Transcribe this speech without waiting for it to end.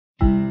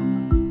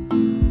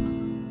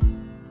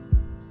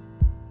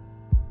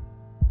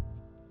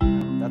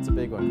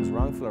big one, because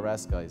wrongful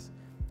arrest, guys,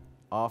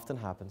 often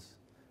happens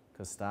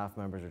because staff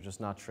members are just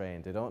not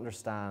trained. They don't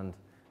understand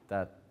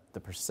that the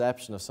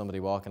perception of somebody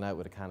walking out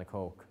with a can of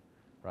Coke,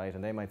 right?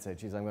 And they might say,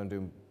 geez,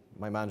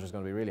 my manager's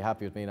going to be really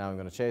happy with me now. I'm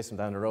going to chase him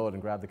down the road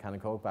and grab the can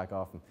of Coke back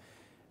off him.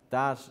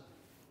 That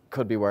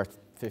could be worth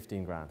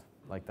 15 grand,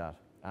 like that.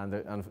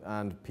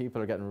 And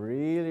people are getting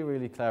really,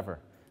 really clever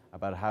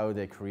about how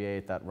they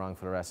create that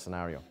wrongful arrest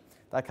scenario.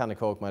 That can of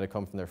Coke might have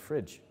come from their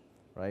fridge,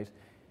 right?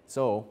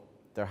 So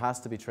there has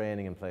to be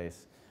training in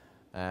place.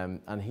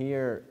 And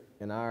here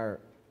in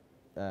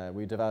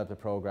we developed a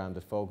program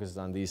that focuses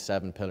on these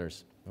 7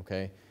 pillars,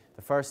 okay?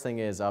 The first thing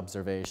is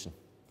observation,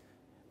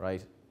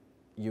 right?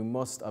 You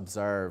must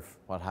observe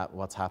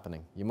what's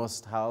happening. You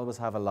must always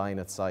have a line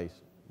of sight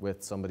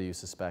with somebody you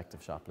suspect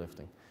of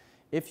shoplifting.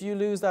 If you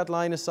lose that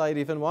line of sight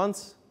even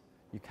once,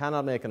 you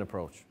cannot make an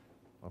approach,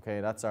 okay?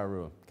 That's our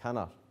rule,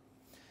 cannot.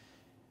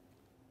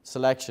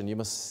 Selection, you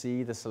must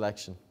see the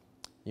selection.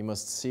 You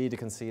must see the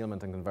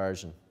concealment and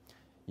conversion.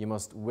 You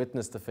must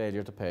witness the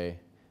failure to pay.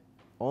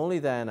 Only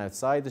then,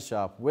 outside the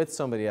shop, with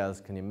somebody else,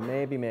 can you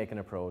maybe make an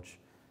approach.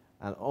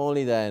 And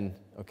only then,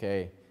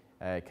 okay,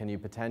 can you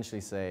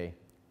potentially say,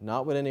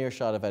 not within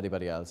earshot of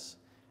anybody else,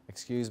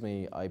 excuse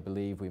me, I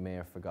believe we may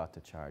have forgot to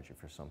charge you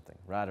for something,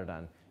 rather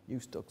than, you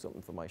took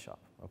something from my shop.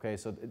 Okay,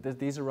 so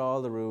these are all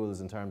the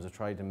rules in terms of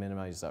trying to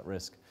minimize that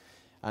risk.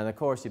 And of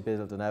course, you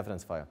build an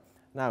evidence file.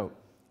 Now,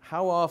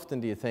 how often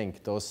do you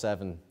think those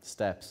 7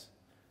 steps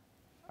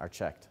are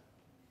checked?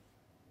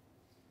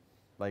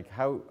 Like,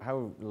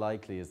 how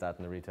likely is that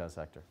in the retail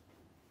sector?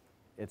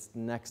 It's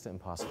next to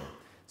impossible.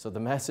 So the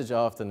message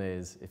often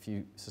is, if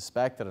you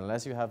suspect that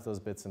unless you have those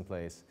bits in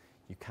place,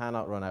 you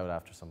cannot run out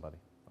after somebody,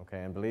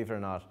 okay? And believe it or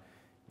not,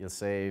 you'll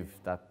save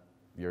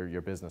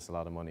your business a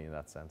lot of money in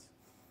that sense.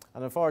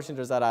 And unfortunately,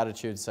 there's that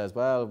attitude that says,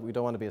 well, we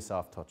don't want to be a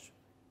soft touch.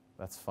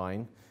 That's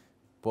fine.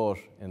 But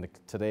in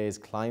today's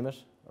climate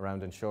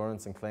around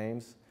insurance and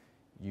claims,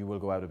 you will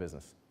go out of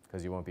business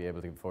because you won't be able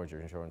to afford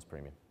your insurance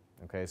premium.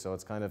 Okay, so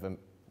it's kind of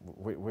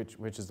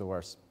which is the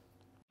worst?